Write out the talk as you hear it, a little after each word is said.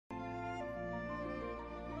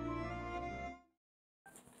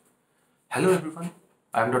Hello everyone,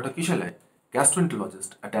 I am Dr. Kishalaya,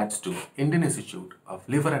 gastroenterologist attached to Indian Institute of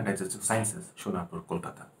Liver and Digestive Sciences, Shonapur,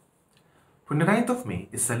 Kolkata. 29th of May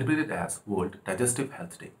is celebrated as World Digestive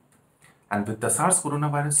Health Day. And with the SARS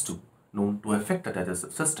coronavirus 2 known to affect the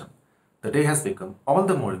digestive system, the day has become all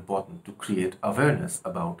the more important to create awareness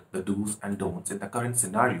about the do's and don'ts in the current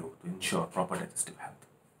scenario to ensure proper digestive health.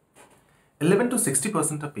 11 to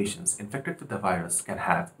 60% of patients infected with the virus can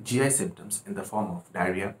have GI symptoms in the form of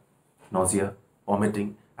diarrhea, nausea,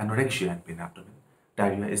 vomiting, anorexia, and pain abdomen.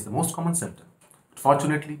 Diarrhea is the most common symptom. But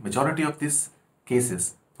fortunately, majority of these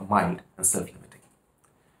cases are mild and self-limiting.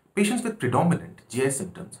 Patients with predominant GI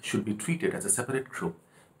symptoms should be treated as a separate group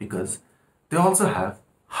because they also have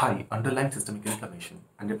high underlying systemic inflammation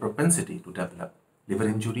and a propensity to develop liver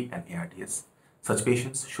injury and ARDS. Such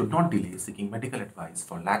patients should not delay seeking medical advice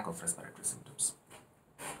for lack of respiratory symptoms.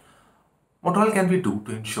 What all can we do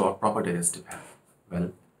to ensure proper digestive health?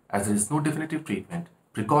 Well, as there is no definitive treatment,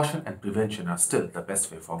 precaution and prevention are still the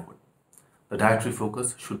best way forward. The dietary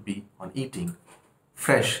focus should be on eating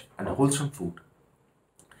fresh and wholesome food.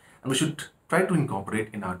 And we should try to incorporate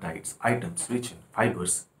in our diets items rich in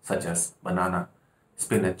fibers such as banana,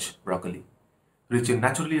 spinach, broccoli, rich in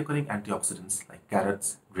naturally occurring antioxidants like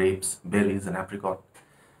carrots, grapes, berries, and apricot,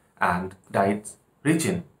 and diets rich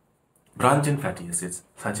in branched-chain fatty acids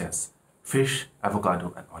such as fish,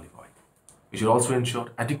 avocado, and olive oil. We should also ensure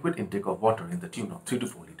adequate intake of water in the tune of 3 to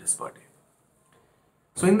 4 liters per day.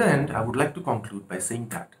 So in the end, I would like to conclude by saying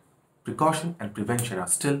that precaution and prevention are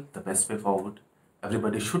still the best way forward.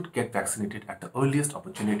 Everybody should get vaccinated at the earliest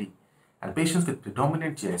opportunity, and patients with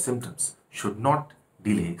predominant GI symptoms should not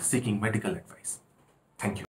delay seeking medical advice. Thank you.